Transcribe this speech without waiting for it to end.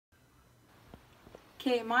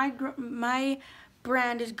Okay, my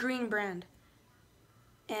brand is Green Brand,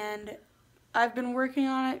 and I've been working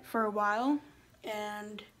on it for a while,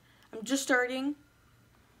 and I'm just starting,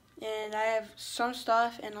 and I have some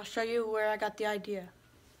stuff, and I'll show you where I got the idea.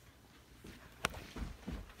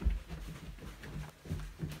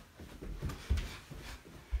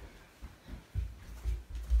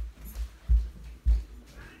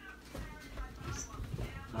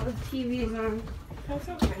 Oh, the TV is on. That's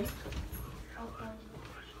okay.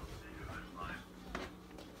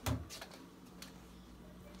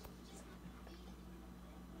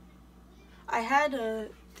 I had a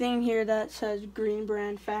thing here that says Green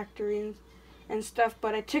Brand Factory and stuff,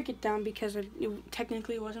 but I took it down because it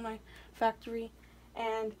technically wasn't my factory.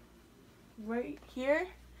 And right here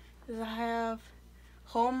is I have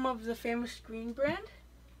Home of the Famous Green Brand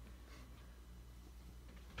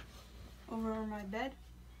over on my bed.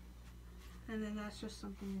 And then that's just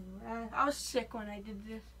something. I was sick when I did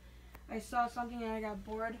this. I saw something and I got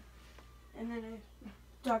bored. And then I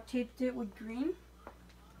duct taped it with green.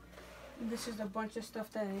 This is a bunch of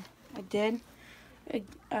stuff that I did.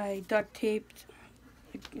 I duct taped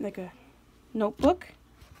like a notebook.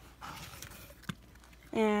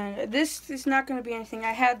 And this is not going to be anything.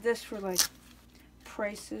 I had this for like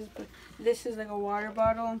prices, but this is like a water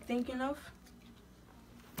bottle I'm thinking of.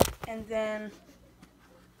 And then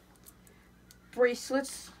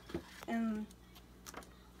bracelets and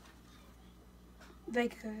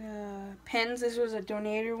like pens. This was a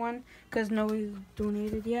donated one because nobody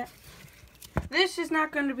donated yet. This is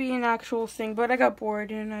not going to be an actual thing, but I got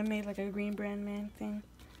bored and I made like a Green Brand Man thing.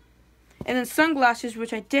 And then sunglasses,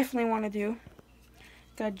 which I definitely want to do.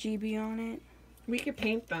 Got GB on it. We could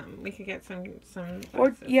paint them. We could get some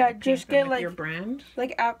Or yeah, and just paint them get with like your brand.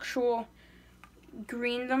 like actual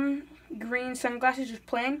green sunglasses, just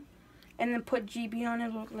plain, and then put GB on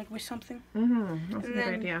it like with something. That's a And good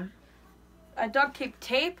then idea. I duct tape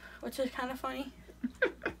tape, which is kind of funny.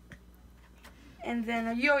 And then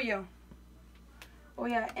a yo-yo. Oh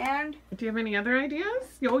yeah, and Do you have any other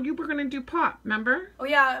ideas? Oh, you were gonna do pop, remember? oh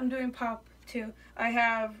yeah, I'm doing pop too. I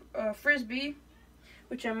have a frisbee,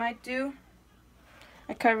 which I might do.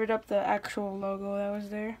 I covered up the actual logo that was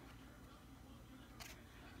there.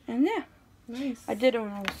 And yeah, Nice. I did it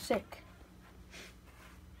when I was sick.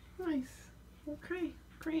 Nice. Okay,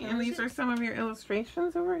 great. That And was these it. are some of your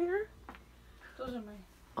illustrations over here Those are my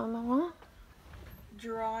on the wall.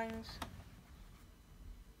 drawings.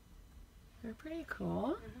 They're pretty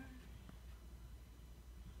cool.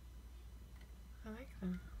 I like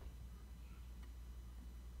them.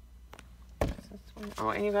 This one. Oh,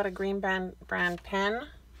 and you got a Green Brand pen.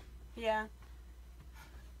 Yeah.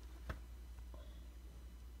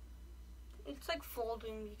 It's like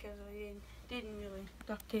folding because I didn't really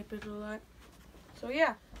duct tape it a lot. So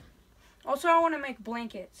yeah. Also, I want to make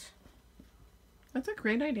blankets. That's a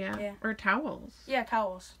great idea. Yeah. Or towels. Yeah,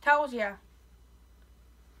 towels. Towels, yeah.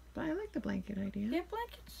 But I like the blanket idea. Yeah,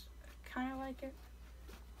 blankets. Kind of like it.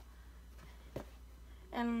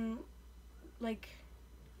 And like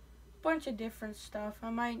bunch of different stuff. I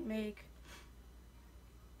might make,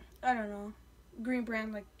 I don't know, Green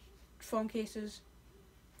Brand like phone cases.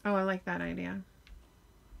 Oh, I like that idea.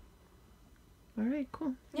 All right,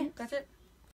 cool. Yeah, that's it.